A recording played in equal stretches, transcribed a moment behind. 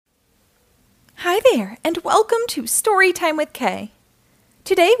Hi there, and welcome to Storytime with Kay.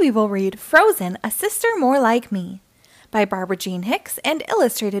 Today we will read Frozen, A Sister More Like Me by Barbara Jean Hicks and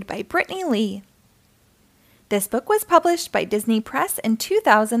illustrated by Brittany Lee. This book was published by Disney Press in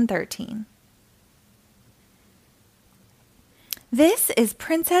 2013. This is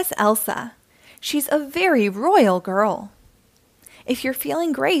Princess Elsa. She's a very royal girl. If you're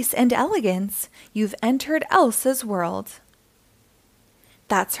feeling grace and elegance, you've entered Elsa's world.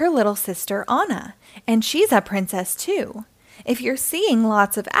 That's her little sister Anna, and she's a princess too. If you're seeing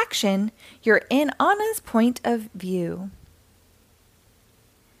lots of action, you're in Anna's point of view.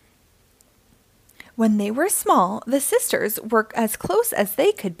 When they were small, the sisters were as close as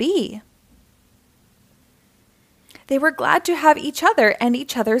they could be. They were glad to have each other and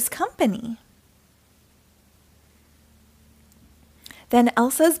each other's company. Then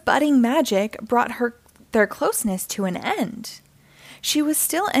Elsa's budding magic brought their closeness to an end. She was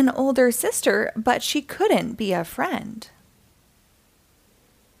still an older sister, but she couldn't be a friend.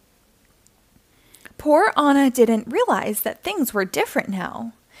 Poor Anna didn't realize that things were different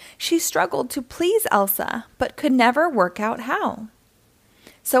now. She struggled to please Elsa, but could never work out how.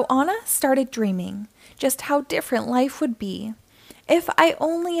 So Anna started dreaming just how different life would be. If I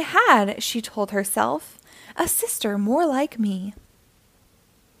only had, she told herself, a sister more like me.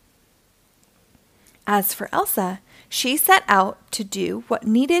 As for Elsa, she set out to do what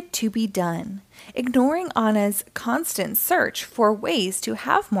needed to be done, ignoring Anna's constant search for ways to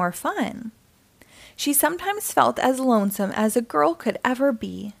have more fun. She sometimes felt as lonesome as a girl could ever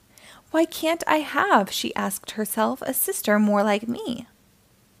be. Why can't I have, she asked herself, a sister more like me?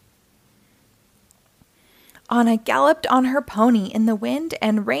 Anna galloped on her pony in the wind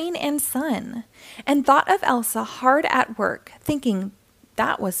and rain and sun, and thought of Elsa hard at work, thinking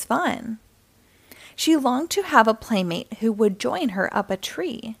that was fun. She longed to have a playmate who would join her up a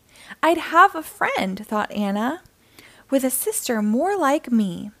tree. I'd have a friend, thought Anna, with a sister more like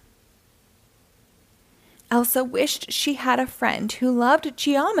me. Elsa wished she had a friend who loved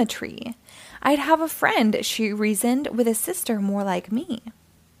geometry. I'd have a friend, she reasoned, with a sister more like me.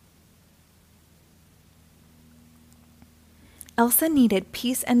 Elsa needed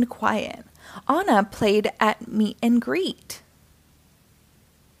peace and quiet. Anna played at meet and greet.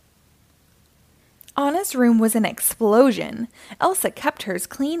 Anna's room was an explosion. Elsa kept hers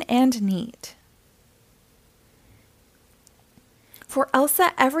clean and neat. For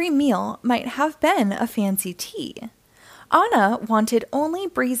Elsa, every meal might have been a fancy tea. Anna wanted only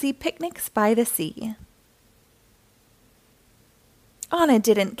breezy picnics by the sea. Anna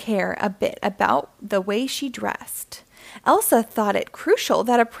didn't care a bit about the way she dressed. Elsa thought it crucial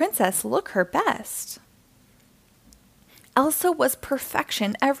that a princess look her best. Elsa was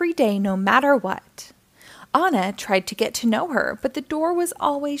perfection every day, no matter what. Anna tried to get to know her, but the door was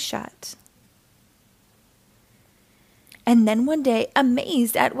always shut. And then one day,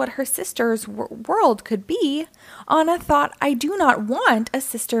 amazed at what her sister's world could be, Anna thought, I do not want a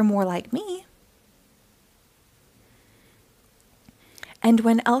sister more like me. And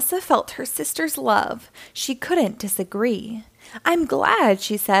when Elsa felt her sister's love, she couldn't disagree. I'm glad,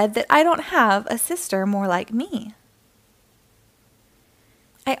 she said, that I don't have a sister more like me.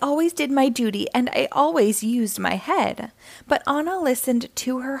 I always did my duty and I always used my head, but Anna listened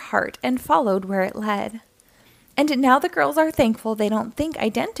to her heart and followed where it led. And now the girls are thankful they don't think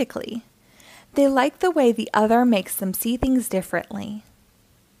identically. They like the way the other makes them see things differently.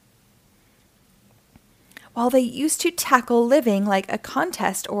 While they used to tackle living like a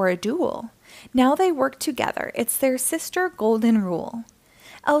contest or a duel, now they work together. It's their sister golden rule.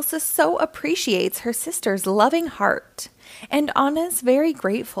 Elsa so appreciates her sister's loving heart, and Anna's very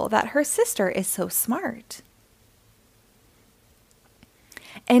grateful that her sister is so smart.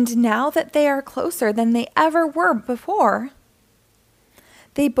 And now that they are closer than they ever were before,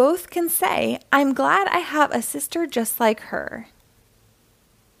 they both can say, I'm glad I have a sister just like her.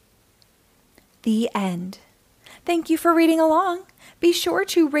 The end. Thank you for reading along. Be sure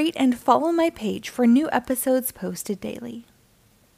to rate and follow my page for new episodes posted daily.